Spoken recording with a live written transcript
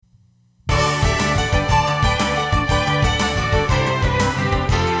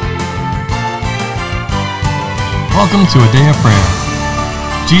Welcome to a day of prayer.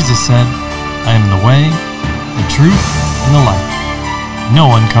 Jesus said, I am the way, the truth, and the life. No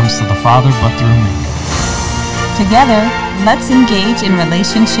one comes to the Father but through me. Together, let's engage in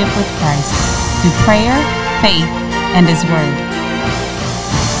relationship with Christ through prayer, faith, and His Word.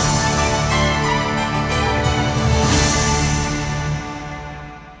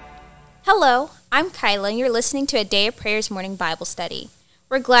 Hello, I'm Kyla, and you're listening to a Day of Prayer's morning Bible study.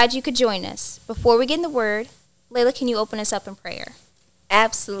 We're glad you could join us. Before we get in the Word, Layla, can you open us up in prayer?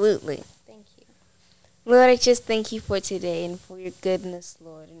 Absolutely. Thank you. Lord, I just thank you for today and for your goodness,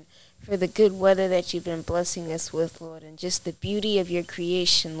 Lord, and for the good weather that you've been blessing us with, Lord, and just the beauty of your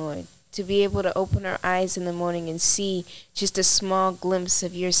creation, Lord, to be able to open our eyes in the morning and see just a small glimpse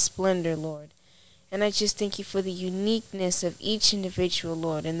of your splendor, Lord. And I just thank you for the uniqueness of each individual,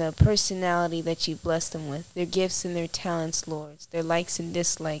 Lord, and the personality that you bless them with, their gifts and their talents, Lord, their likes and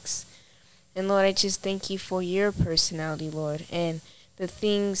dislikes. And Lord, I just thank you for your personality, Lord, and the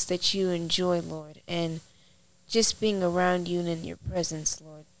things that you enjoy, Lord, and just being around you and in your presence,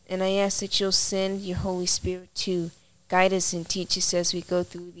 Lord. And I ask that you'll send your Holy Spirit to guide us and teach us as we go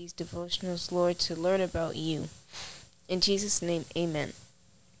through these devotionals, Lord, to learn about you. In Jesus' name, amen.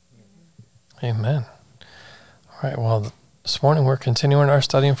 Amen. All right, well, this morning we're continuing our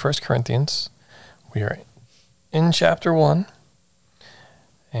study in 1 Corinthians. We are in chapter 1,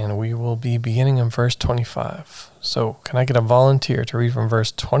 and we will be beginning in verse 25. So can I get a volunteer to read from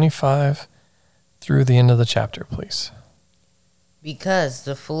verse 25 through the end of the chapter, please? Because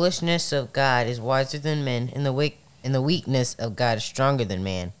the foolishness of God is wiser than men, and the weakness of God is stronger than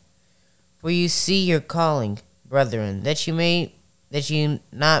man. For you see your calling, brethren,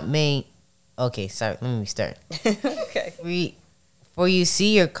 Okay, sorry, let me start. Okay. For you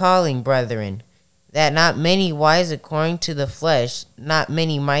see your calling, brethren, that not many wise according to the flesh, not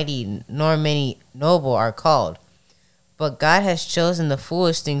many mighty, nor many noble are called. But God has chosen the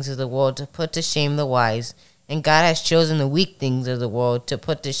foolish things of the world to put to shame the wise, and God has chosen the weak things of the world to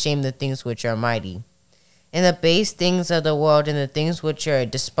put to shame the things which are mighty. And the base things of the world and the things which are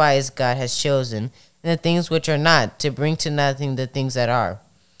despised God has chosen, and the things which are not, to bring to nothing the things that are,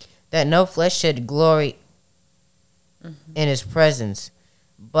 that no flesh should glory in his presence.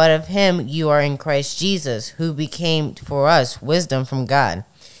 But of him you are in Christ Jesus, who became for us wisdom from God,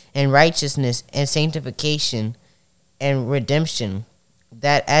 and righteousness and sanctification and redemption,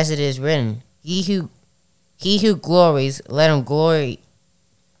 that as it is written, He who glories, let him glory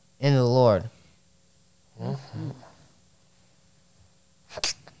in the Lord. Mm-hmm.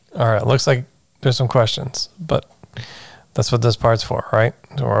 All right, looks like there's some questions, but that's what this part's for, right?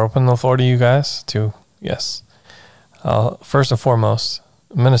 So we're opening the floor to you guys to, yes. First and foremost,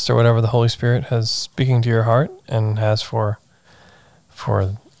 minister whatever the Holy Spirit has speaking to your heart and has for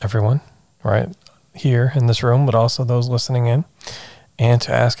everyone, right? Here in this room, but also those listening in, and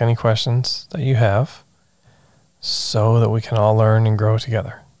to ask any questions that you have so that we can all learn and grow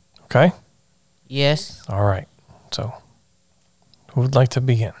together. Okay? Yes. All right. So, who would like to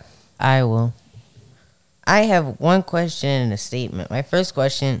begin? I will. I have one question and a statement. My first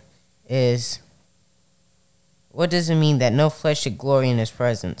question is, what does it mean that no flesh should glory in his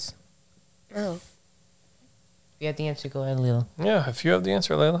presence? Oh. If you have the answer, go ahead, Lila. Yeah, if you have the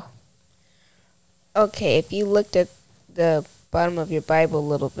answer, Layla. Okay, if you looked at the bottom of your Bible a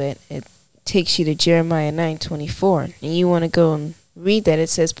little bit, it takes you to Jeremiah 9:24, and you want to go and read that. It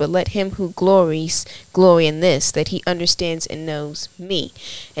says, but let him who glories glory in this, that he understands and knows me.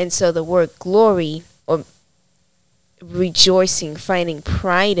 And so the word glory, or rejoicing, finding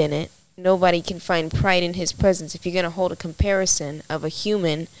pride in it, nobody can find pride in his presence. If you're going to hold a comparison of a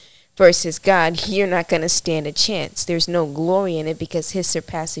human versus God, you're not going to stand a chance. There's no glory in it because his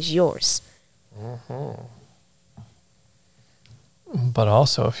surpasses yours. Mm-hmm. But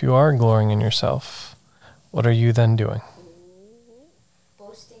also, if you are glorying in yourself, what are you then doing?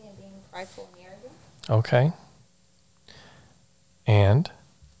 Boasting and being prideful and arrogant. Okay. And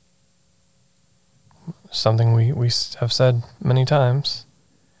something we have said many times,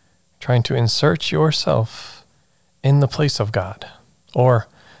 trying to insert yourself in the place of God. Or,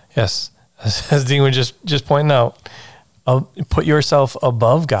 yes, as Dean was just pointing out, put yourself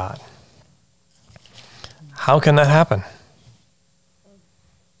above God. How can that happen?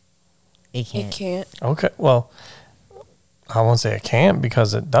 It can't. It can't. Okay, well, I won't say it can't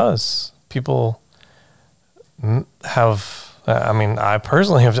because it does. People have, I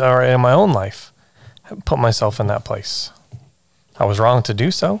personally have already in my own life put myself in that place. I was wrong to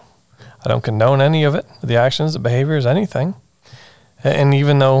do so. I don't condone any of it, the actions, the behaviors, anything. And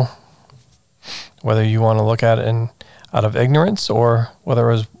even though, whether you want to look at it out of ignorance or whether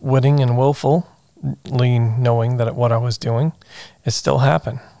it was witting and willful, knowing that what I was doing, it still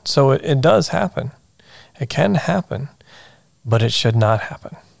happened. So it does happen. It can happen, but it should not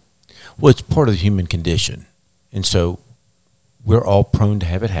happen. Well, it's part of the human condition. And so we're all prone to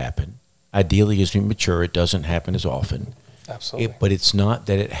have it happen. Ideally, as we mature, it doesn't happen as often. Absolutely. But it's not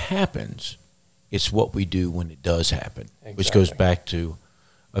that it happens. It's what we do when it does happen, Exactly. which goes back to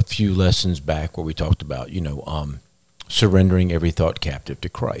a few lessons back where we talked about, surrendering every thought captive to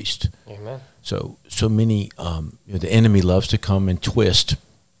Christ. Amen. So many, the enemy loves to come and twist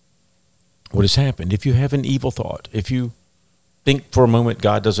what has happened. If you have an evil thought, if you think for a moment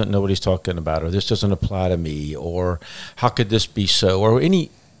God doesn't know what he's talking about, or this doesn't apply to me, or how could this be so, or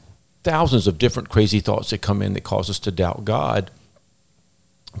any thousands of different crazy thoughts that come in that cause us to doubt God,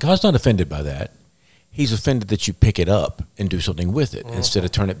 God's not offended by that. He's offended that you pick it up and do something with it instead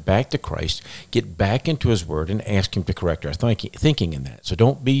of turn it back to Christ, get back into his word, and ask him to correct our thinking in that. So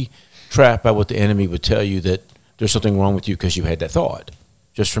don't be trapped by what the enemy would tell you that there's something wrong with you because you had that thought.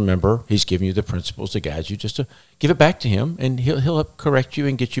 Just remember, he's giving you the principles to guide you, just to give it back to him, and he'll help correct you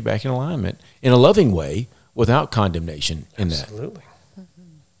and get you back in alignment in a loving way without condemnation in that. Absolutely.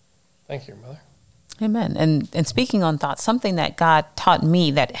 Thank you, Mother. Amen. And speaking on thoughts, something that God taught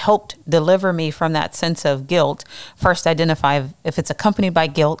me that helped deliver me from that sense of guilt. First, identify if it's accompanied by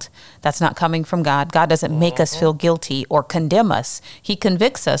guilt, that's not coming from God. God doesn't make us feel guilty or condemn us. He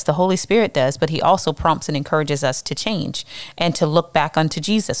convicts us. The Holy Spirit does, but he also prompts and encourages us to change and to look back unto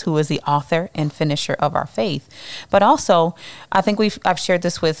Jesus, who is the author and finisher of our faith. But also, I think I've shared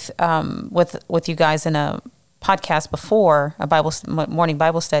this with you guys in a podcast before, a morning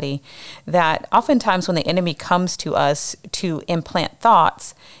Bible study, that oftentimes when the enemy comes to us to implant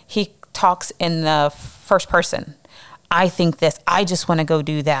thoughts, he talks in the first person. I think this, I just want to go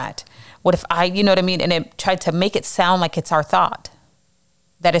do that. What if you know what I mean? And it tried to make it sound like it's our thought,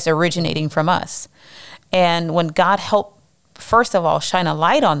 that it's originating from us. And when God helped, first of all, shine a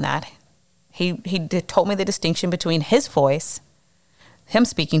light on that, he told me the distinction between his voice, him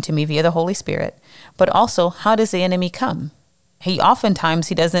speaking to me via the Holy Spirit, but also how does the enemy come? He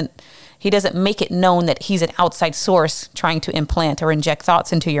doesn't make it known that he's an outside source trying to implant or inject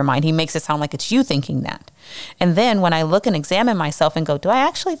thoughts into your mind. He makes it sound like it's you thinking that. And then when I look and examine myself and go, do I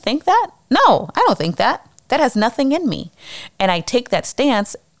actually think that? No, I don't think that. That has nothing in me. And I take that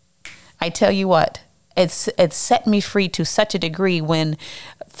stance. I tell you what, it's set me free to such a degree when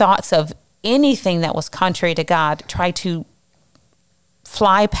thoughts of anything that was contrary to God try to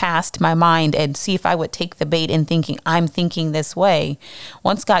fly past my mind and see if I would take the bait in thinking I'm thinking this way.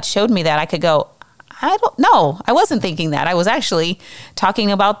 Once God showed me that, I could go, I don't know. I wasn't thinking that. I was actually talking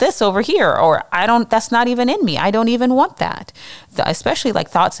about this over here, or that's not even in me. I don't even want that. Especially like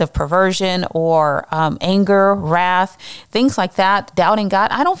thoughts of perversion or anger, wrath, things like that, doubting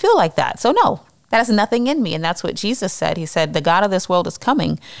God. I don't feel like that. So no, that has nothing in me. And that's what Jesus said. He said, the God of this world is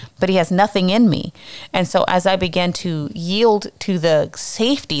coming, but he has nothing in me. And so as I began to yield to the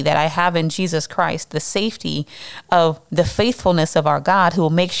safety that I have in Jesus Christ, the safety of the faithfulness of our God, who will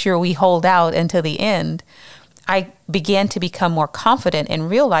make sure we hold out until the end, I began to become more confident in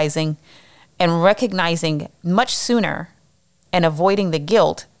realizing and recognizing much sooner and avoiding the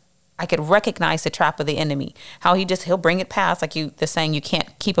guilt. I could recognize the trap of the enemy, how he'll bring it past. Like the saying, you can't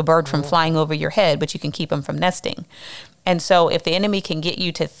keep a bird from flying over your head, but you can keep him from nesting. And so if the enemy can get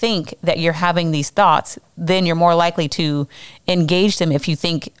you to think that you're having these thoughts, then you're more likely to engage them if you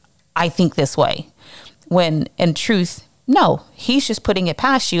think, I think this way. When in truth, no, he's just putting it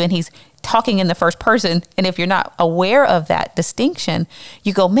past you and he's talking in the first person. And if you're not aware of that distinction,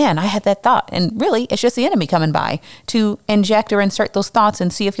 you go, man, I had that thought. And really, it's just the enemy coming by to inject or insert those thoughts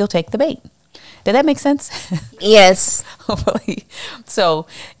and see if you'll take the bait. Did that make sense? Yes. Hopefully. So,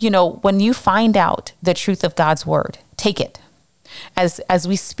 when you find out the truth of God's word, take it. As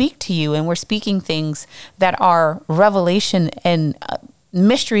we speak to you and we're speaking things that are revelation and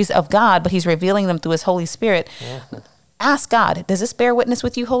mysteries of God, but he's revealing them through his Holy Spirit. Ask God, does this bear witness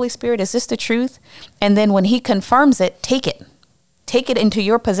with you, Holy Spirit? Is this the truth? And then when he confirms it, take it. Take it into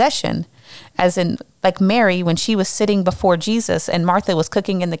your possession. As in, like Mary, when she was sitting before Jesus and Martha was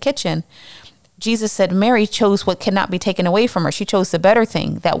cooking in the kitchen, Jesus said Mary chose what cannot be taken away from her. She chose the better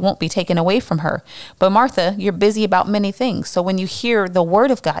thing that won't be taken away from her. But Martha, you're busy about many things. So when you hear the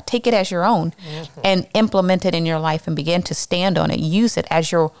word of God, take it as your own and implement it in your life and begin to stand on it. Use it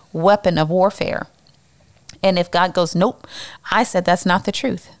as your weapon of warfare. And if God goes, nope, I said that's not the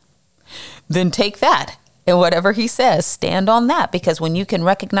truth, then take that. And whatever he says, stand on that. Because when you can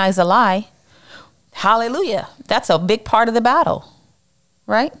recognize a lie, hallelujah, that's a big part of the battle,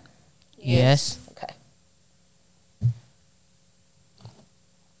 right? Yes. Okay.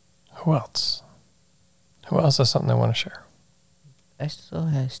 Who else? Who else has something they want to share? I still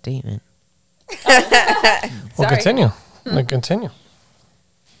have a statement. We'll Sorry. continue. We'll continue.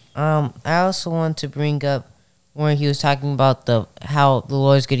 I also want to bring up where he was talking about how the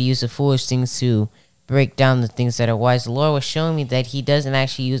Lord's going to use the foolish things to break down the things that are wise. The Lord was showing me that He doesn't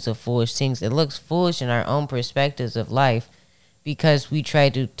actually use the foolish things. It looks foolish in our own perspectives of life because we try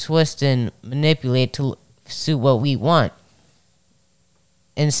to twist and manipulate to suit what we want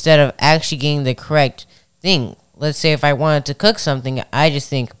instead of actually getting the correct thing. Let's say if I wanted to cook something, I just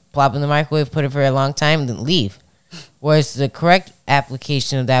think plop in the microwave, put it for a long time, then leave. Whereas the correct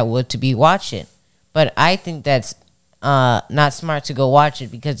application of that would to be watch it. But I think that's not smart to go watch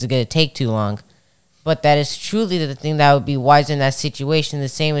it because it's going to take too long. But that is truly the thing that would be wise in that situation. The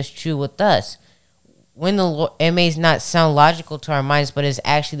same is true with us. When it may not sound logical to our minds, but it's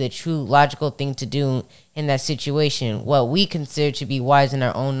actually the true logical thing to do in that situation. What we consider to be wise in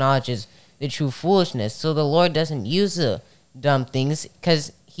our own knowledge is the true foolishness. So the Lord doesn't use the dumb things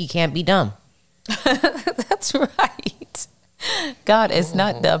because He can't be dumb. That's right. God is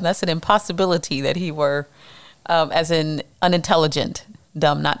not dumb. That's an impossibility that He were, as in unintelligent,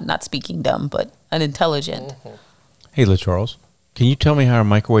 dumb, not speaking dumb, but unintelligent. Hey, LaCharles, can you tell me how a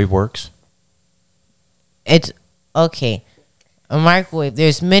microwave works? It's okay. A microwave,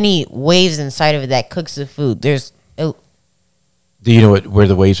 there's many waves inside of it that cooks the food. Do you know where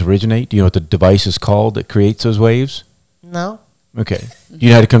the waves originate? Do you know what the device is called that creates those waves? No. Okay. Do you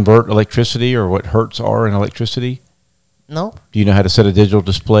know how to convert electricity or what hertz are in electricity? Nope. Do you know how to set a digital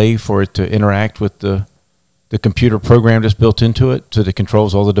display for it to interact with the computer program that's built into it so that it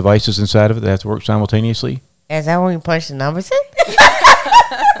controls all the devices inside of it that have to work simultaneously? Is that when you punch the numbers in?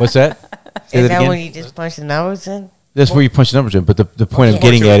 What's that? Say Is that that again? when you just punch the numbers in? That's where you punch the numbers in. But the point I'm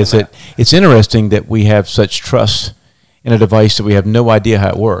getting at is that it's interesting that we have such trust in a device that we have no idea how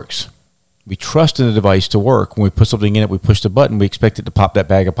it works. We trust in the device to work. When we put something in it, we push the button, we expect it to pop that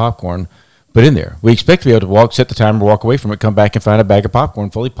bag of popcorn, put in there. We expect to be able to set the timer, walk away from it, come back and find a bag of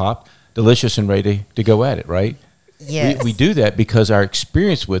popcorn fully popped, delicious and ready to go at it, right? Yes. We do that because our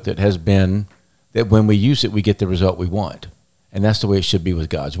experience with it has been that when we use it, we get the result we want. And that's the way it should be with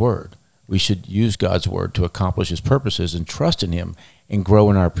God's Word. We should use God's Word to accomplish His purposes and trust in Him and grow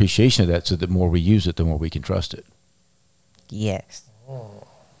in our appreciation of that so that the more we use it, the more we can trust it. Yes.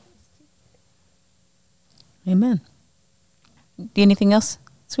 Amen. Anything else,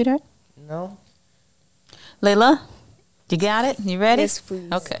 sweetheart? No. Layla, you got it? You ready? Yes,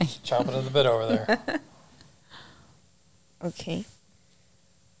 please. Okay. Chomping at the bit over there. Okay.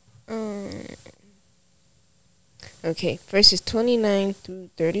 Okay, verses 29 through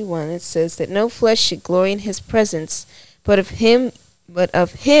 31, it says that no flesh should glory in His presence, but of him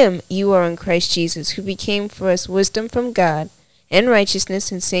you are in Christ Jesus, who became for us wisdom from God, and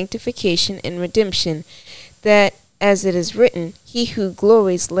righteousness, and sanctification, and redemption, that, as it is written, he who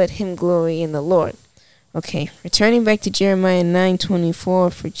glories, let him glory in the Lord. Okay, returning back to Jeremiah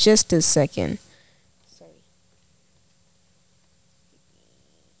 9:24 for just a second.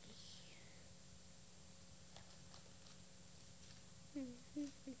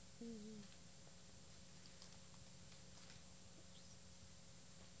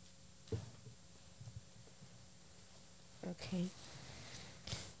 Okay.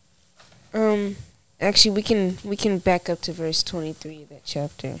 Actually, we can back up to verse 23 of that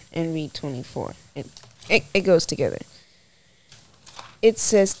chapter and read 24. It goes together. It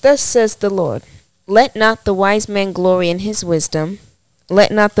says, "Thus says the Lord, let not the wise man glory in his wisdom,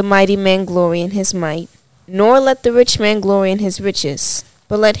 let not the mighty man glory in his might, nor let the rich man glory in his riches,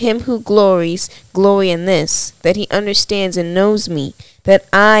 but let him who glories glory in this, that he understands and knows me, that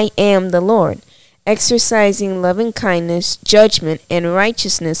I am the Lord, exercising loving kindness, judgment, and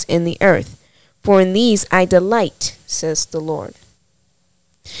righteousness in the earth. For in these I delight, says the Lord."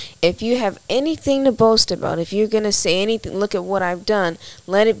 If you have anything to boast about, if you're going to say anything, look at what I've done,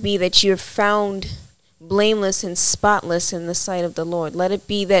 let it be that you're found blameless and spotless in the sight of the Lord. Let it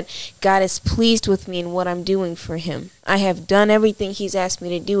be that God is pleased with me in what I'm doing for Him. I have done everything He's asked me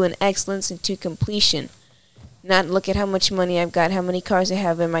to do in excellence and to completion. Not look at how much money I've got, how many cars I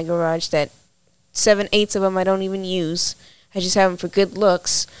have in my garage, that 7/8 of them I don't even use. I just have them for good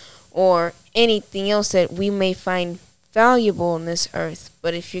looks or anything else that we may find valuable in this earth.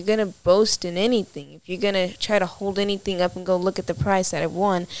 But if you're going to boast in anything, if you're going to try to hold anything up and go look at the prize that I've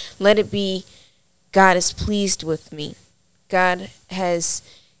won, let it be God is pleased with me. God has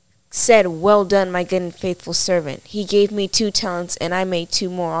said, "Well done, my good and faithful servant." He gave me 2 talents and I made 2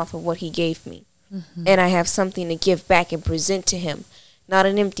 more off of what He gave me. And I have something to give back and present to Him. Not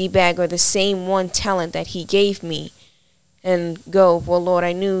an empty bag or the same 1 talent that He gave me and go, "Well, Lord,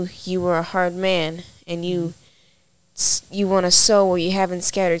 I knew you were a hard man and you want to sow or you haven't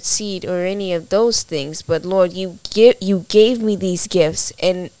scattered seed or any of those things, but Lord, you gave me these gifts,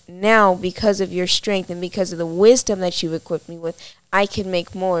 and now because of your strength and because of the wisdom that you've equipped me with, I can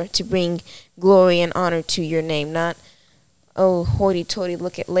make more to bring glory and honor to your name. Not, oh, hoity-toity,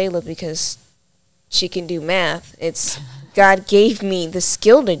 look at Layla because she can do math. It's God gave me the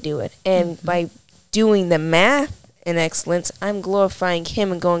skill to do it, and by doing the math in excellence, I'm glorifying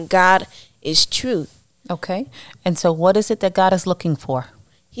him and going, God is truth. Okay. And so what is it that God is looking for?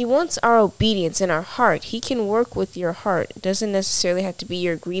 He wants our obedience in our heart. He can work with your heart. It doesn't necessarily have to be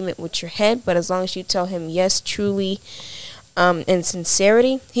your agreement with your head, but as long as you tell him yes, truly, in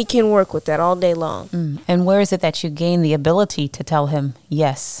sincerity, he can work with that all day long. And where is it that you gain the ability to tell him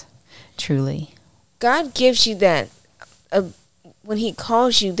yes, truly? God gives you that. When he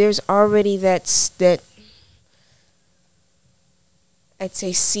calls you, there's already that I'd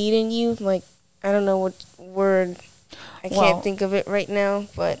say seed in you. Like, I don't know what word. I can't think of it right now,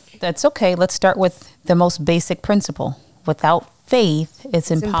 but that's okay. Let's start with the most basic principle. Without faith, it's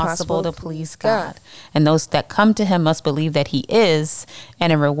impossible to please God. And those that come to him must believe that he is,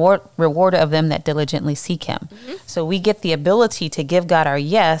 and a rewarder of them that diligently seek him. So we get the ability to give God our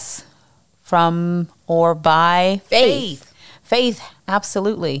yes from or by faith. Faith,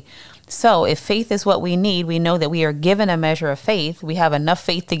 absolutely. So if faith is what we need, we know that we are given a measure of faith. We have enough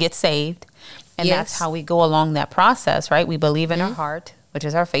faith to get saved. And that's how we go along that process, right? We believe in our heart, which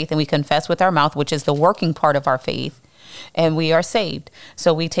is our faith, and we confess with our mouth, which is the working part of our faith, and we are saved.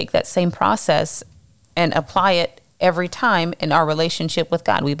 So we take that same process and apply it every time in our relationship with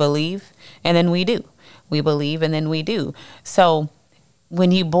God. We believe, and then we do. We believe, and then we do. So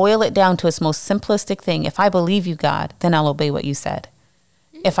when you boil it down to its most simplistic thing, if I believe you, God, then I'll obey what you said.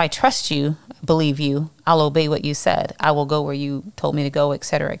 If I trust you, believe you, I'll obey what you said. I will go where you told me to go, et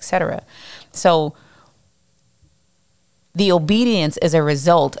cetera, et cetera. So the obedience is a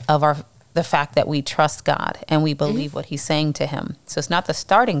result of the fact that we trust God and we believe what he's saying to him. So it's not the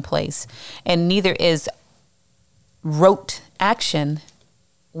starting place, and neither is rote action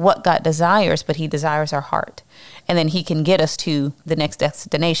what God desires, but he desires our heart. And then he can get us to the next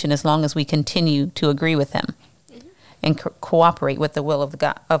destination as long as we continue to agree with him and cooperate with the will of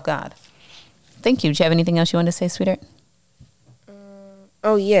God. Thank you. Do you have anything else you want to say, sweetheart?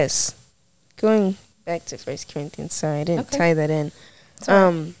 Oh, yes. Going back to 1 Corinthians, sorry, I didn't tie that in.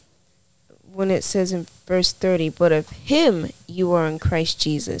 When it says in verse 30, but of him you are in Christ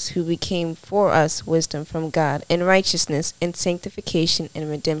Jesus, who became for us wisdom from God, and righteousness, and sanctification, and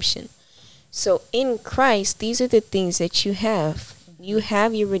redemption. So in Christ, these are the things that you have. You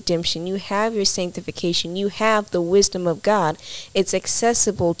have your redemption. You have your sanctification. You have the wisdom of God. It's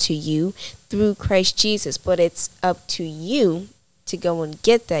accessible to you through Christ Jesus, but it's up to you to go and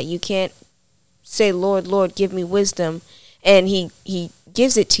get that. You can't say, Lord, Lord, give me wisdom, and he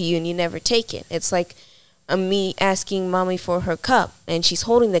gives it to you and you never take it. It's like me asking mommy for her cup, and she's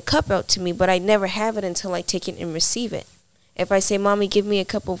holding the cup out to me, but I never have it until I take it and receive it. If I say, mommy, give me a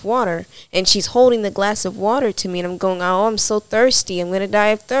cup of water, and she's holding the glass of water to me, and I'm going, oh, I'm so thirsty, I'm going to die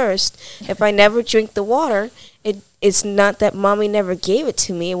of thirst. If I never drink the water, it's not that mommy never gave it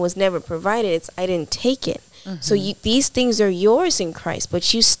to me, it was never provided, it's I didn't take it. So these things are yours in Christ,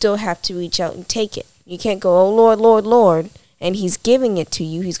 but you still have to reach out and take it. You can't go, oh, Lord, Lord, Lord, and he's giving it to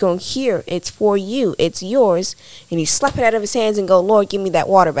you. He's going, here, it's for you, it's yours, and he slap it out of his hands and go, Lord, give me that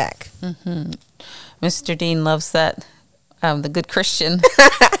water back. Mr. Dean loves that. The good Christian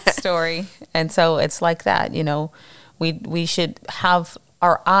story. And so it's like that, you know, we should have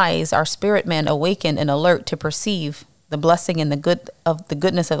our eyes, our spirit man awakened and alert to perceive the blessing and the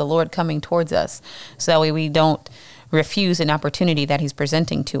goodness of the Lord coming towards us. So that way we don't refuse an opportunity that he's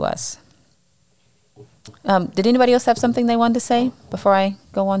presenting to us. Did anybody else have something they wanted to say before I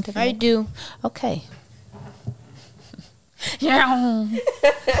go on to I do. Okay. It's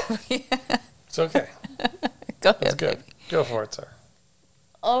okay. Go ahead. That's good. Go for it, sir.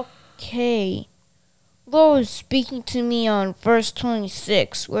 Okay. Lord was speaking to me on verse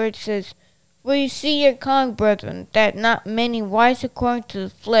 26, where it says, for you see your calling, brethren, that not many wise according to the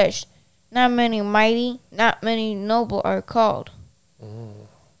flesh, not many mighty, not many noble are called. The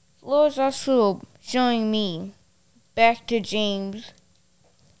Lord is also showing me back to James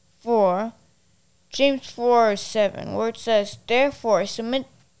 4, James 4:7, where it says, therefore submit,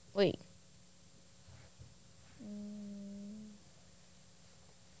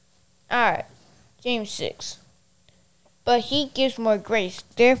 Alright, James 6. But he gives more grace.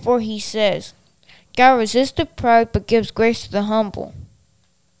 Therefore he says, God resists the proud, but gives grace to the humble.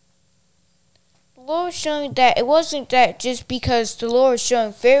 The Lord was showing that it wasn't that just because the Lord was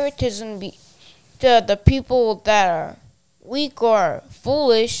showing favoritism to the people that are weak or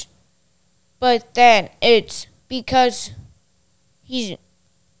foolish, but that it's because he's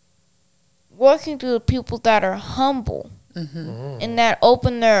working through the people that are humble and that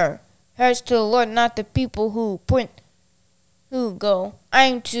open their hearts to the Lord, not the people who go,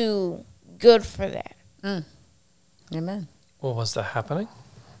 I'm too good for that. Amen. Well, was that happening?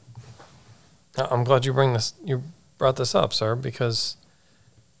 I'm glad you brought this up, sir, because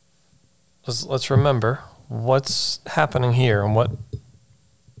let's remember what's happening here and what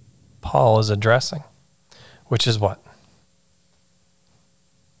Paul is addressing, which is what?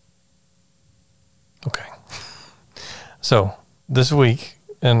 Okay. So this week,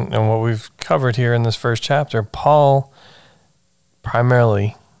 and what we've covered here in this first chapter, Paul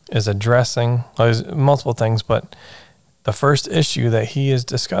primarily is addressing multiple things, but the first issue that he is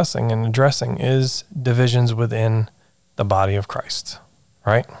discussing and addressing is divisions within the body of Christ,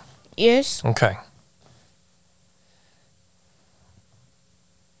 right? Yes. Okay.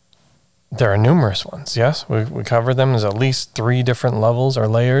 There are numerous ones, yes. We covered them. There's at least 3 different levels or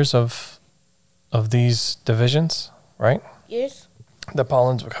layers of these divisions, right? Yes. That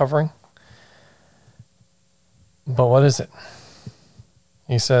Paul ends up covering. But what is it?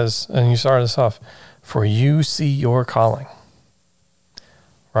 He says, and you started us off, for you see your calling,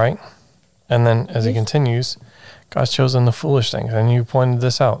 right? And then as he continues, God's chosen the foolish things. And you pointed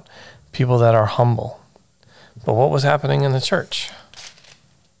this out, people that are humble. But what was happening in the church?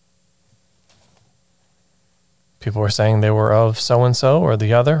 People were saying they were of so-and-so or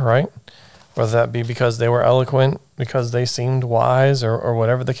the other, right? Whether that be because they were eloquent, because they seemed wise, or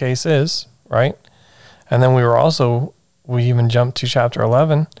whatever the case is, right? And then we even jumped to chapter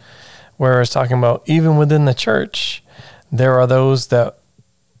 11, where it's talking about even within the church, there are those that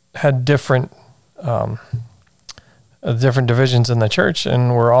had different divisions in the church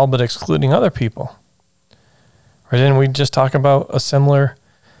and were all but excluding other people. Or didn't we just talk about a similar,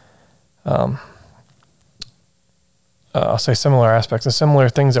 I'll say similar aspects, the similar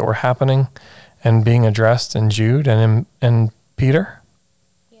things that were happening and being addressed in Jude and in Peter?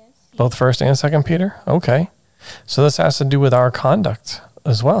 Yes. Both 1st and 2nd Peter? Okay. So this has to do with our conduct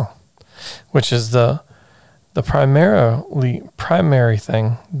as well, which is the primary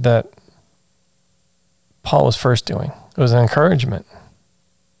thing that Paul was first doing. It was an encouragement,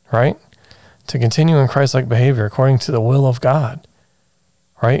 right? To continue in Christ-like behavior according to the will of God,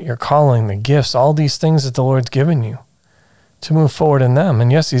 right? Your calling, the gifts, all these things that the Lord's given you, to move forward in them.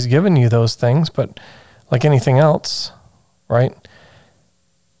 And yes, he's given you those things, but like anything else, right?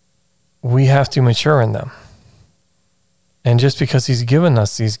 We have to mature in them. And just because he's given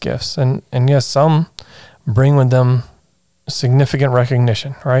us these gifts, and yes, some bring with them significant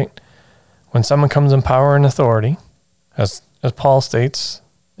recognition, right? When someone comes in power and authority, as Paul states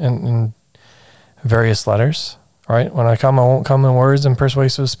in various letters, right? When I come, I won't come in words and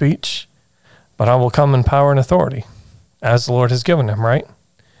persuasive speech, but I will come in power and authority, as the Lord has given him, right?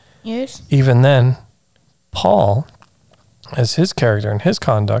 Yes. Even then, Paul, as his character and his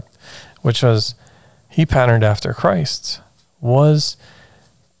conduct, which was he patterned after Christ, was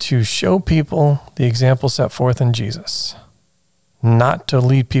to show people the example set forth in Jesus, not to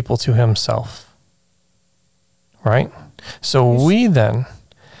lead people to himself, right? So we then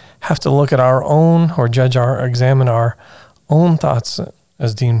have to look at our own, or examine our own thoughts,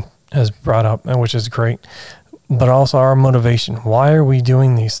 as Dean has brought up, and which is great, but also our motivation. Why are we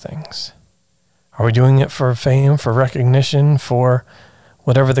doing these things? Are we doing it for fame, for recognition, for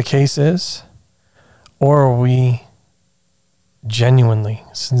whatever the case is? Or are we genuinely,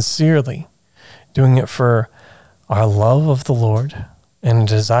 sincerely doing it for our love of the Lord and a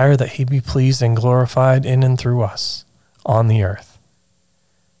desire that he be pleased and glorified in and through us on the earth?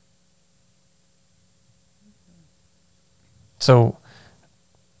 So,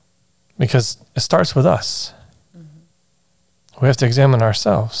 because it starts with us. We have to examine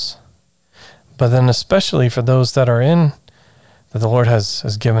ourselves. But then especially for those that are that the Lord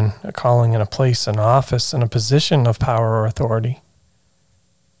has given a calling and a place, an office, and a position of power or authority,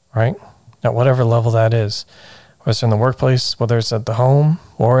 right? At whatever level that is, whether it's in the workplace, whether it's at the home,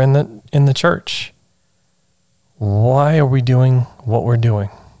 or in the church. Why are we doing what we're doing?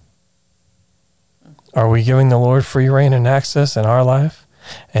 Are we giving the Lord free reign and access in our life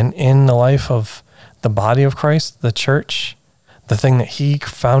and in the life of the body of Christ, the church, the thing that he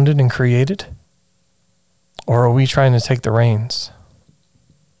founded and created? Or are we trying to take the reins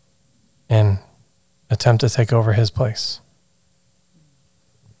and attempt to take over his place?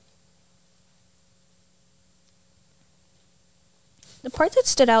 The part that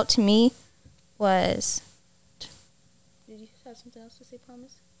stood out to me was... Did you have something else to say,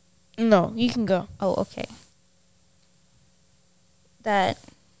 Promise? No, you can go. Oh, okay. That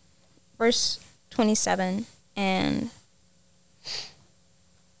verse 27 and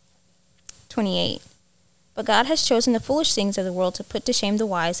 28. But God has chosen the foolish things of the world to put to shame the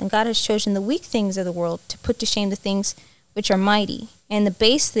wise, and God has chosen the weak things of the world to put to shame the things which are mighty, and the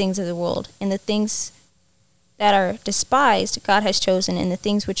base things of the world, and the things that are despised God has chosen, and the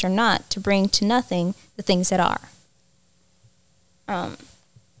things which are not, to bring to nothing the things that are.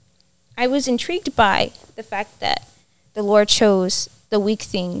 I was intrigued by the fact that the Lord chose the weak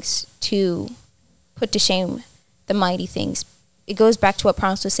things to put to shame the mighty things. It goes back to what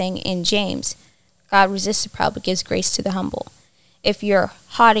Promise was saying in James. God resists the proud but gives grace to the humble. If you're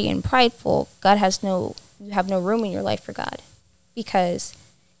haughty and prideful, you have no room in your life for God, because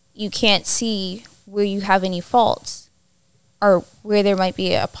you can't see where you have any faults or where there might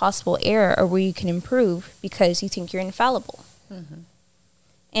be a possible error or where you can improve because you think you're infallible. Mm-hmm.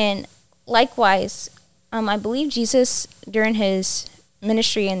 And likewise, I believe Jesus, during his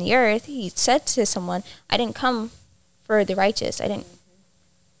ministry in the earth, he said to someone, I didn't come for the righteous.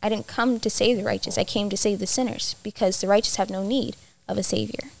 I didn't come to save the righteous. I came to save the sinners, because the righteous have no need of a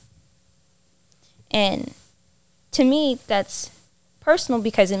savior. And to me, that's personal,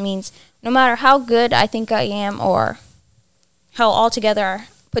 because it means no matter how good I think I am or how altogether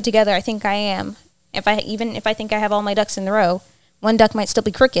put together I think I am, if I think I have all my ducks in a row, one duck might still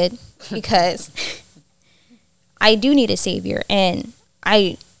be crooked, because I do need a savior, and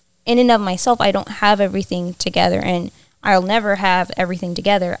in and of myself, I don't have everything together, and I'll never have everything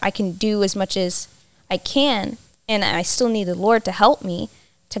together. I can do as much as I can, and I still need the Lord to help me,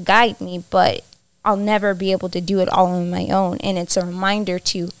 to guide me, but I'll never be able to do it all on my own. And it's a reminder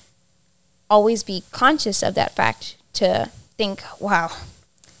to always be conscious of that fact, to think, wow,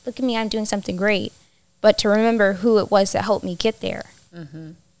 look at me, I'm doing something great, but to remember who it was that helped me get there.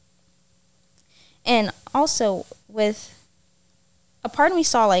 Mm-hmm. And also, with a part of me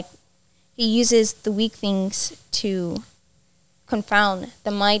saw, like, he uses the weak things to confound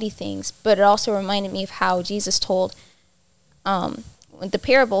the mighty things, but it also reminded me of how Jesus told, the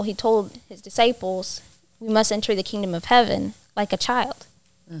parable, he told his disciples, we must enter the kingdom of heaven like a child.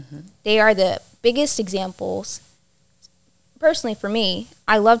 Mm-hmm. They are the biggest examples. Personally, for me,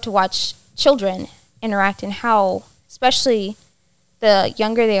 I love to watch children interact, and how, especially the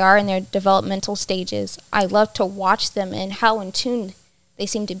younger they are in their developmental stages, I love to watch them and how in tune they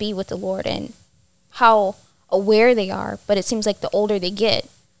seem to be with the Lord and how aware they are. But it seems like the older they get,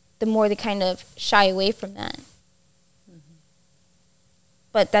 the more they kind of shy away from that. Mm-hmm.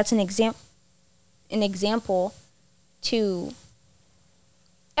 But that's an example to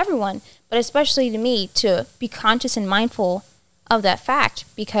everyone, but especially to me, to be conscious and mindful of that fact,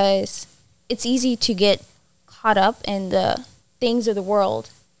 because it's easy to get caught up in the things of the world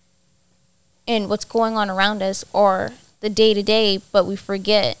and what's going on around us, or the day-to-day, but we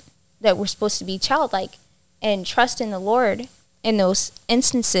forget that we're supposed to be childlike and trust in the Lord in those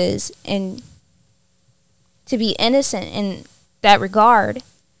instances, and to be innocent in that regard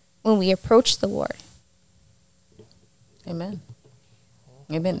when we approach the Lord. Amen.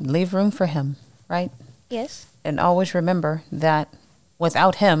 Amen. Leave room for him, right? Yes. And always remember that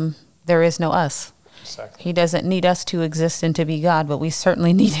without him, there is no us. Exactly. He doesn't need us to exist and to be God, but we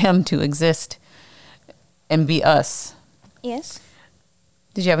certainly need him to exist and be us. Yes.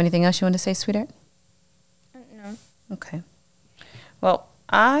 Did you have anything else you want to say, sweetheart? No. Okay. Well,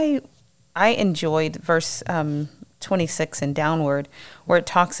 I enjoyed verse 26 and downward, where it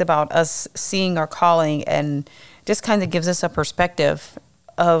talks about us seeing our calling, and just kind of gives us a perspective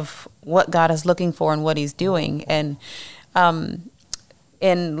of what God is looking for and what he's doing. And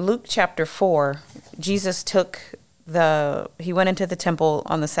in Luke chapter 4, Jesus he went into the temple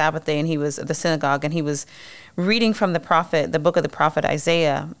on the Sabbath day, and he was at the synagogue, and he was reading from the book of the prophet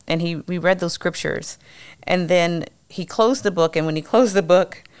Isaiah, and we read those scriptures. And then he closed the book, and when he closed the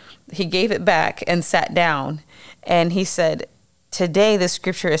book, he gave it back and sat down, and he said, "Today the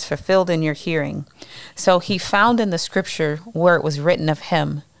scripture is fulfilled in your hearing." So he found in the scripture where it was written of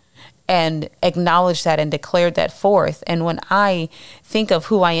him, and acknowledged that and declared that forth. And when I think of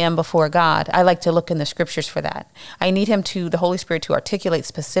who I am before God, I like to look in the scriptures for that. I need the Holy Spirit to articulate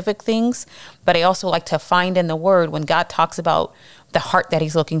specific things, but I also like to find in the word when God talks about the heart that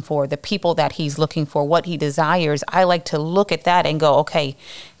he's looking for, the people that he's looking for, what he desires. I like to look at that and go, okay,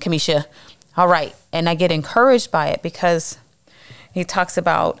 Kamisha, all right. And I get encouraged by it, because he talks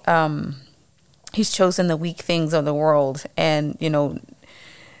about he's chosen the weak things of the world, and,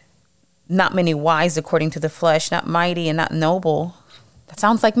 not many wise according to the flesh, not mighty and not noble. That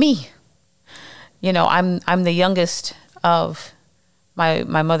sounds like me. I'm the youngest of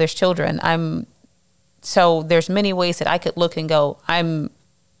my mother's children. So there's many ways that I could look and go, I'm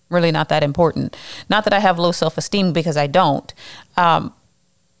really not that important. Not that I have low self-esteem, because I don't.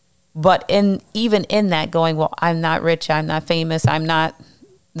 But even in that, going, well, I'm not rich, I'm not famous, I'm not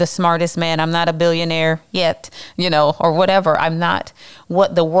the smartest man, I'm not a billionaire yet, or whatever. I'm not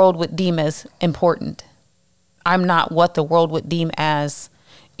what the world would deem as important. I'm not what the world would deem as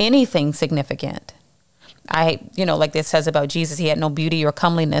anything significant. Like this says about Jesus, he had no beauty or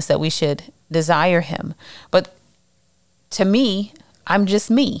comeliness that we should desire him. But to me, I'm just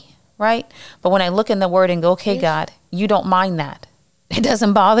me, right? But when I look in the word and go, okay, God, you don't mind that. It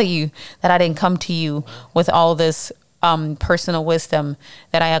doesn't bother you that I didn't come to you with all this personal wisdom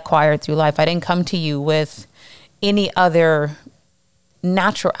that I acquired through life. I didn't come to you with any other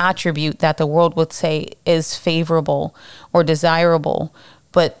natural attribute that the world would say is favorable or desirable,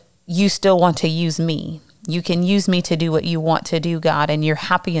 but you still want to use me. You can use me to do what you want to do, God, and you're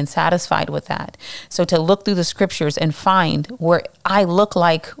happy and satisfied with that. So to look through the scriptures and find where I look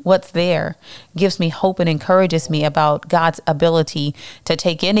like what's there gives me hope and encourages me about God's ability to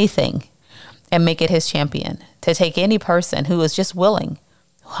take anything and make it his champion, to take any person who is just willing,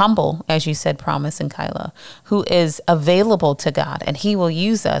 humble, as you said, Promise and Kyla, who is available to God, and he will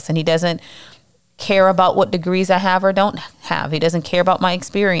use us, and he doesn't care about what degrees I have or don't have. He doesn't care about my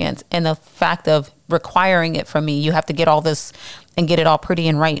experience and the fact of requiring it from me. You have to get all this and get it all pretty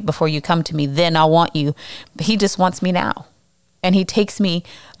and right before you come to me. Then I'll want you. But he just wants me now. And he takes me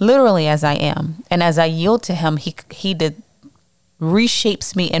literally as I am. And as I yield to him, he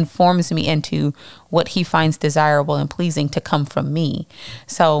reshapes me and forms me into what he finds desirable and pleasing to come from me.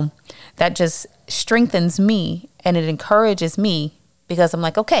 So that just strengthens me, and it encourages me, because I'm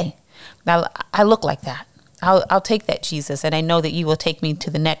like, okay, now I look like that. I'll take that, Jesus. And I know that you will take me to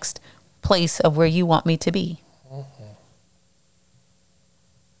the next place of where you want me to be.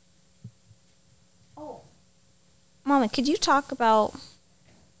 Oh, Mama, could you talk about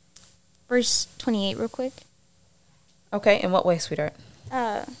verse 28 real quick? Okay. In what way, sweetheart?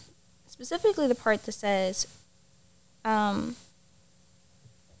 Specifically the part that says, in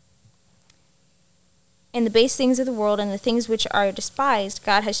the base things of the world and the things which are despised,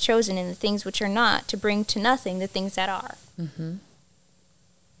 God has chosen in the things which are not to bring to nothing the things that are. Mm-hmm.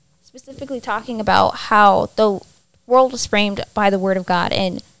 Specifically talking about how the world was framed by the word of God.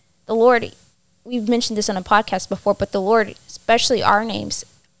 And the Lord, we've mentioned this on a podcast before, but the Lord, especially our names,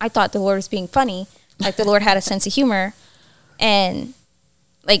 I thought the Lord was being funny. Like the Lord had a sense of humor. And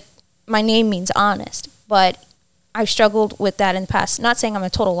like my name means honest. But I've struggled with that in the past. Not saying I'm a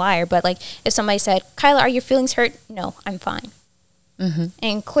total liar, but like if somebody said, Kyla, are your feelings hurt? No, I'm fine. Mm-hmm.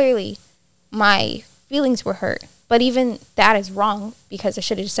 And clearly my feelings were hurt. But even that is wrong, because I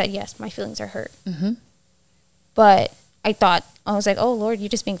should have just said, yes, my feelings are hurt. Mm-hmm. But I was like, oh, Lord, you're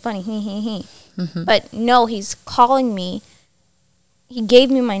just being funny. Mm-hmm. But no, he's calling me. He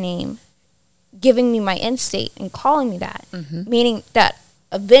gave me my name, giving me my end state and calling me that. Mm-hmm. Meaning that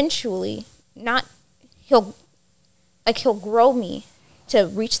eventually he'll grow me to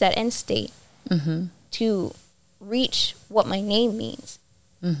reach that end state, Mm-hmm. to reach what my name means.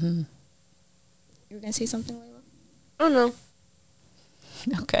 Mm-hmm. You were going to say something, Layla? Oh, no.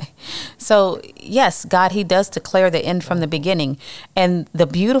 Okay. So, yes, God, he does declare the end from the beginning. And the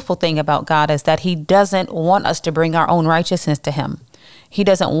beautiful thing about God is that he doesn't want us to bring our own righteousness to him. He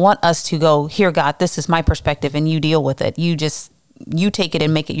doesn't want us to go, here, God, this is my perspective and you deal with it. You take it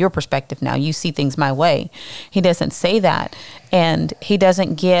and make it your perspective now. You see things my way. He doesn't say that. And he's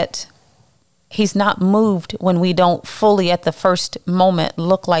not moved when we don't fully at the first moment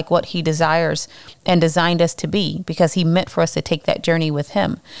look like what he desires and designed us to be, because he meant for us to take that journey with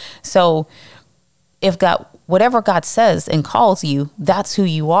him. So whatever God says and calls you, that's who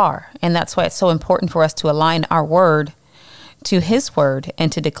you are. And that's why it's so important for us to align our word to his word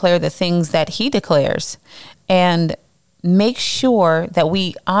and to declare the things that he declares, and make sure that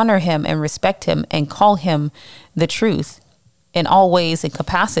we honor him and respect him and call him the truth in all ways and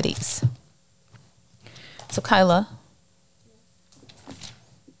capacities. So, Kyla,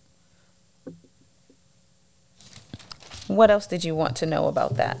 what else did you want to know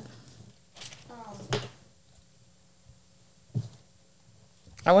about that?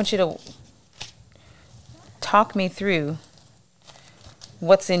 I want you to talk me through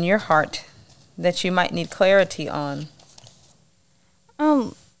what's in your heart that you might need clarity on.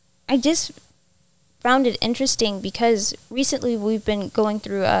 I just found it interesting because recently we've been going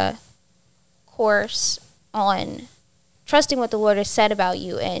through a course on trusting what the Lord has said about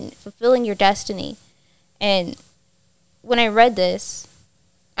you and fulfilling your destiny. And when I read this,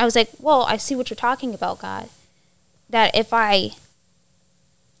 I was like, well, I see what you're talking about, God. That if I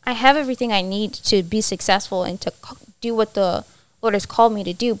I have everything I need to be successful and to do what the Lord has called me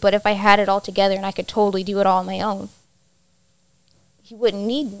to do. But if I had it all together and I could totally do it all on my own, he wouldn't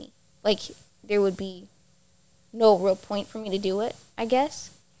need me. Like, there would be no real point for me to do it, I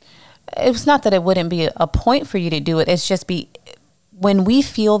guess. It's not that it wouldn't be a point for you to do it. It's just when we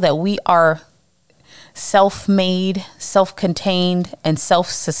feel that we are self-made, self-contained, and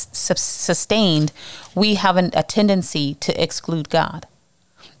self-sustained, we have a tendency to exclude God.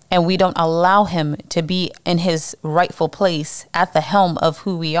 And we don't allow him to be in his rightful place at the helm of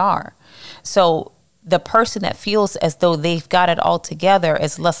who we are. So the person that feels as though they've got it all together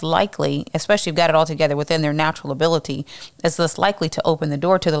is less likely, especially if they've got it all together within their natural ability, is less likely to open the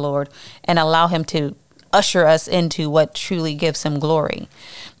door to the Lord and allow him to usher us into what truly gives him glory.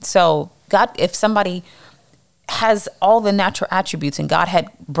 So God, if somebody has all the natural attributes and God had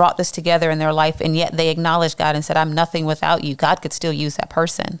brought this together in their life and yet they acknowledged God and said, I'm nothing without you, God could still use that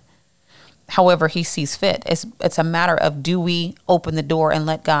person however he sees fit. It's a matter of, do we open the door and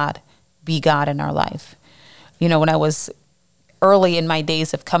let God be God in our life? You know, when I was early in my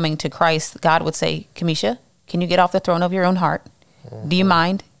days of coming to Christ, God would say, Kamisha, can you get off the throne of your own heart? Do you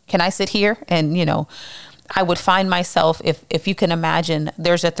mind? Can I sit here? And, you know, I would find myself, if you can imagine,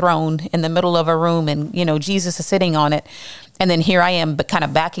 there's a throne in the middle of a room and, you know, Jesus is sitting on it. And then here I am, but kind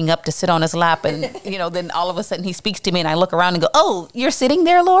of backing up to sit on his lap. And, you know, then all of a sudden he speaks to me and I look around and go, oh, you're sitting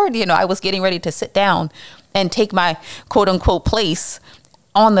there, Lord? You know, I was getting ready to sit down and take my quote unquote place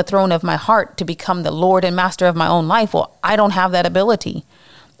on the throne of my heart to become the Lord and master of my own life. Well, I don't have that ability.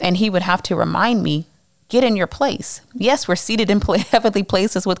 And he would have to remind me, get in your place. Yes, we're seated in heavenly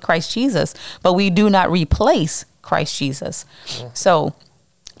places with Christ Jesus, but we do not replace Christ Jesus. So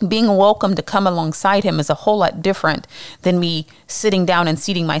being welcome to come alongside him is a whole lot different than me sitting down and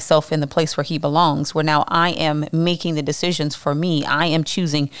seating myself in the place where he belongs, where now I am making the decisions for me. I am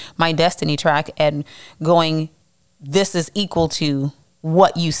choosing my destiny track and going, this is equal to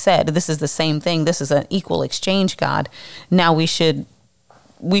what you said. This is the same thing. This is an equal exchange, God. Now we should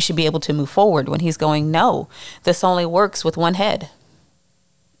be able to move forward, when he's going, no, this only works with one head.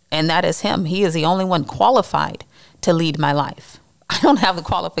 And that is him. He is the only one qualified to lead my life. I don't have the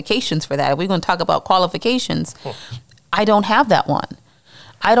qualifications for that. If we're going to talk about qualifications, I don't have that one.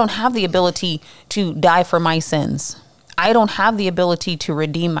 I don't have the ability to die for my sins. I don't have the ability to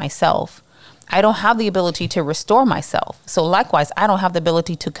redeem myself. I don't have the ability to restore myself. So likewise, I don't have the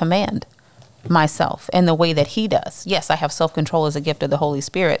ability to command myself in the way that he does. Yes, I have self-control as a gift of the Holy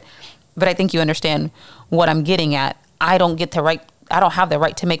Spirit, but I think you understand what I'm getting at. I don't have the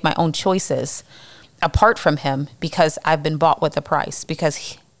right to make my own choices apart from him, because I've been bought with a price,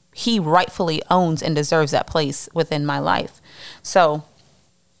 because he rightfully owns and deserves that place within my life. So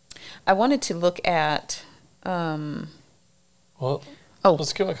I wanted to look at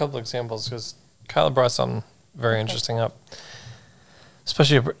let's give a couple examples, because Kyla brought something very interesting up,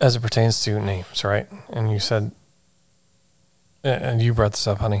 especially as it pertains to names, right? And you said, and you brought this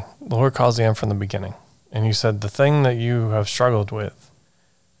up, honey, the Lord calls the end from the beginning. And you said the thing that you have struggled with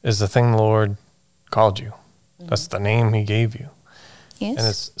is the thing the Lord called you. Mm-hmm. That's the name he gave you. Yes. And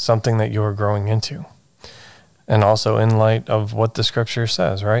it's something that you're growing into. And also in light of what the scripture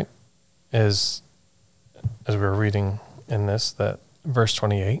says, right? Is, as we were reading in this, that verse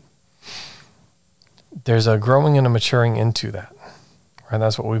 28, there's a growing and a maturing into that. Right?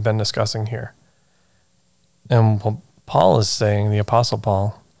 That's what we've been discussing here. And what Paul is saying, the Apostle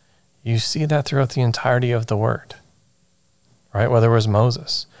Paul, you see that throughout the entirety of the Word. Right? Whether it was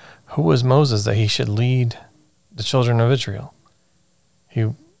Moses. Who was Moses that he should lead the children of Israel? He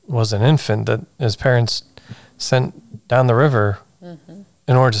was an infant that his parents sent down the river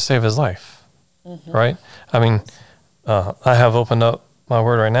in order to save his life. Right? I mean, I have opened up my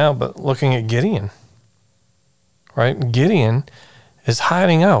Word right now, but looking at Gideon. Right? Gideon is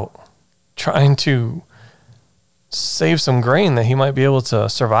hiding out, trying to save some grain that he might be able to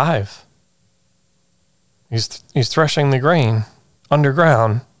survive. He's threshing the grain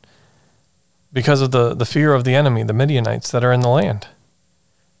underground because of the fear of the enemy, the Midianites that are in the land.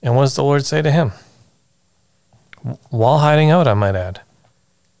 And what does the Lord say to him? While hiding out, I might add.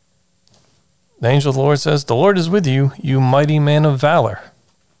 The angel of the Lord says, the Lord is with you, you mighty man of valor.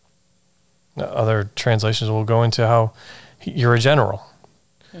 Now, other translations will go into how you're a general.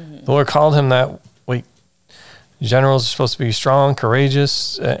 The Lord called him that. Wait, generals are supposed to be strong,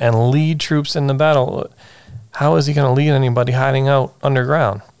 courageous, and lead troops in the battle. How is he going to lead anybody hiding out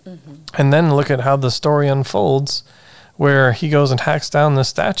underground? And then look at how the story unfolds, where he goes and hacks down the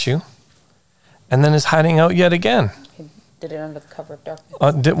statue and then is hiding out yet again. He did it under the cover of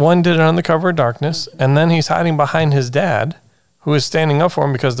darkness. One did it under the cover of darkness, and then he's hiding behind his dad, who was standing up for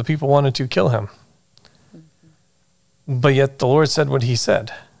him because the people wanted to kill him. But yet the Lord said what he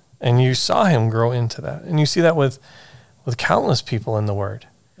said. And you saw him grow into that. And you see that with countless people in the Word.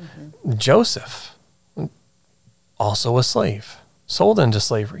 Joseph, also a slave, sold into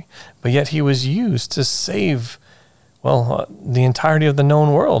slavery. But yet he was used to save, the entirety of the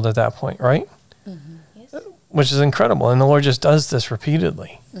known world at that point, right? Yes. Which is incredible. And the Lord just does this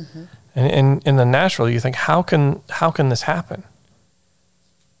repeatedly. And in the natural, you think, how can this happen?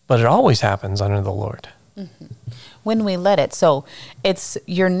 But it always happens under the Lord. When we let it. So it's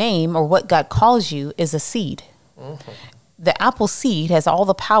your name, or what God calls you, is a seed. The apple seed has all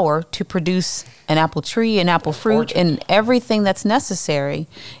the power to produce an apple tree, an apple fruit, and everything that's necessary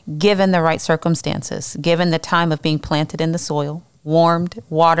given the right circumstances, given the time of being planted in the soil, warmed,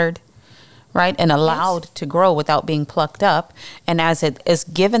 watered, right, and allowed to grow without being plucked up. And as it is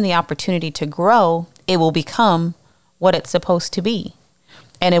given the opportunity to grow, it will become what it's supposed to be.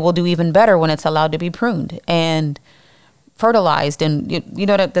 And it will do even better when it's allowed to be pruned and fertilized. And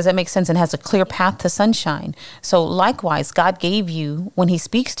does that make sense? And has a clear path to sunshine. So likewise, God gave you, when he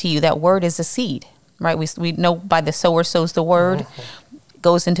speaks to you, that word is a seed, right? We know by the sower sows the word,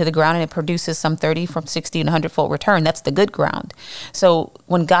 goes into the ground, and it produces some 30 from 60 and 100-fold return. That's the good ground. So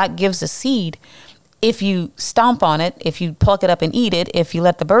when God gives a seed, if you stomp on it, if you pluck it up and eat it, if you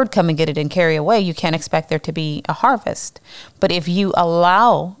let the bird come and get it and carry away, you can't expect there to be a harvest. But if you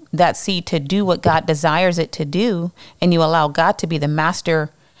allow that seed to do what God desires it to do, and you allow God to be the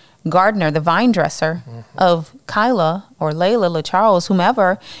master gardener, the vine dresser of Kyla or Layla, LaCharles,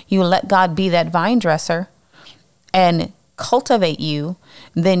 whomever, you let God be that vine dresser and cultivate you,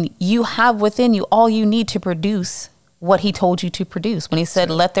 then you have within you all you need to produce what he told you to produce. When he said,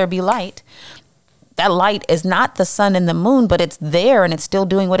 let there be light, that light is not the sun and the moon, but it's there, and it's still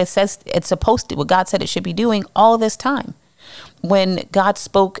doing what it says it's supposed to, what God said it should be doing all this time. When God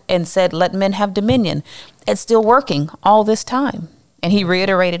spoke and said, let men have dominion, it's still working all this time. And he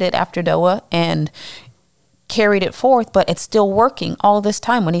reiterated it after Noah and carried it forth, but it's still working all this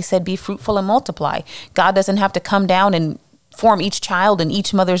time. When he said, be fruitful and multiply, God doesn't have to come down and form each child in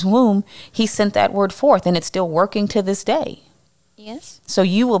each mother's womb. He sent that word forth, and it's still working to this day. Yes. So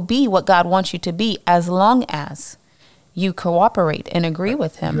you will be what God wants you to be as long as you cooperate and agree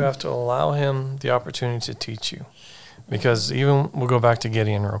with him. You have to allow him the opportunity to teach you. Because even, we'll go back to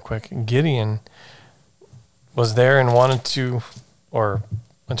Gideon real quick. Gideon was there and wanted to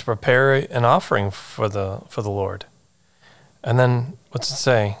prepare an offering for the Lord. And then, what's it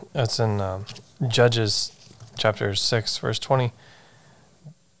say? It's in Judges chapter 6, verse 20,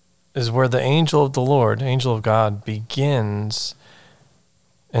 is where the angel of the Lord, angel of God, begins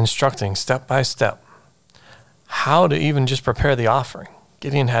instructing step by step how to even just prepare the offering.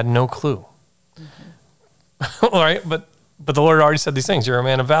 Gideon had no clue. All right, but the Lord already said these things. You're a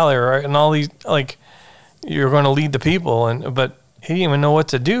man of valor, right? And all these, you're going to lead the people, but he didn't even know what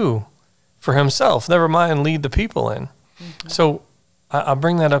to do for himself. Never mind lead the people in. So I'll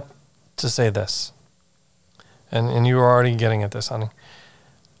bring that up to say this, and you were already getting at this, honey.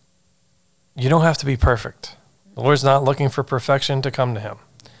 You don't have to be perfect. The Lord's not looking for perfection to come to him.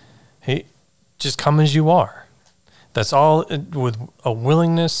 He just come as you are. That's all, with a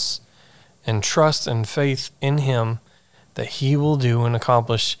willingness and trust and faith in him that he will do and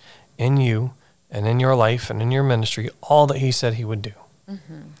accomplish in you and in your life and in your ministry all that he said he would do.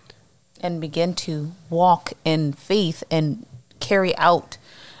 And begin to walk in faith and carry out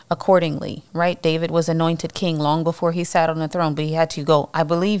accordingly, right? David was anointed king long before he sat on the throne, but he had to go, I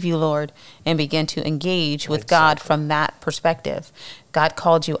believe you, Lord, and begin to engage with God from that perspective. God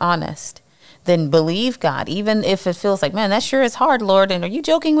called you honest. Then believe God, even if it feels like, man, that sure is hard, Lord, and are you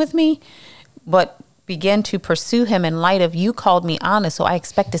joking with me? But begin to pursue him in light of, you called me honest, so I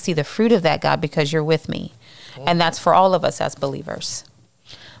expect to see the fruit of that, God, because you're with me. And that's for all of us as believers.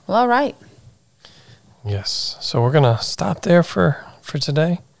 Well, all right. Yes. So we're going to stop there for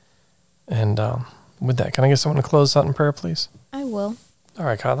today. And with that, can I get someone to close out in prayer, please? I will. All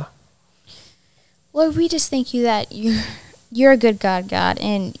right, Kyla. Lord, we just thank you that you're a good God,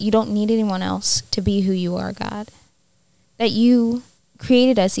 and you don't need anyone else to be who you are, God. That you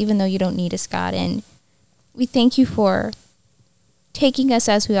created us even though you don't need us, God. And we thank you for taking us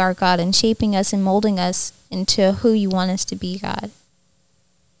as we are, God, and shaping us and molding us into who you want us to be, God.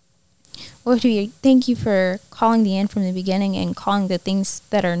 Lord, we thank you for calling the end from the beginning and calling the things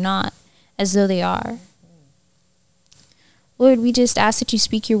that are not as though they are. Lord, we just ask that you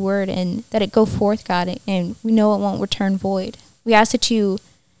speak your word and that it go forth, God, and we know it won't return void. We ask that you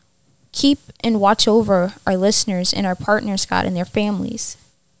keep and watch over our listeners and our partners, God, and their families.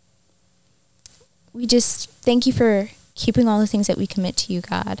 We just thank you for keeping all the things that we commit to you,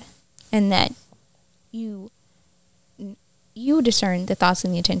 God, and that you discern the thoughts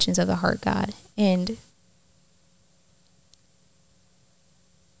and the intentions of the heart, God, and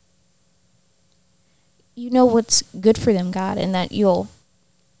you know what's good for them, God, and that you'll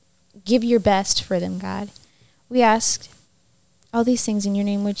give your best for them, God. We ask all these things in your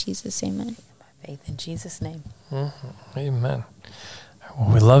name, Lord Jesus. Amen. Faith in Jesus' name. Mm-hmm. Amen.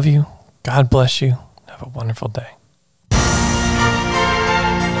 Well, we love you. God bless you. Have a wonderful day.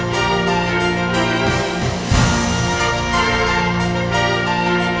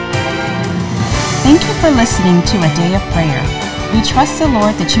 Thank you for listening to A Day of Prayer. We trust the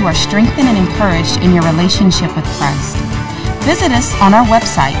Lord that you are strengthened and encouraged in your relationship with Christ. Visit us on our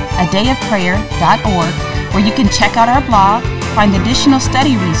website, adayofprayer.org, where you can check out our blog, find additional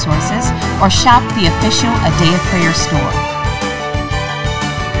study resources, or shop the official A Day of Prayer store.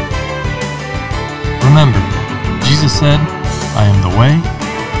 Remember, Jesus said, I am the way,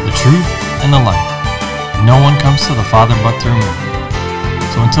 the truth, and the life. No one comes to the Father but through me.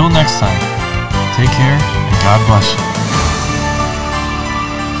 So until next time, take care and God bless you.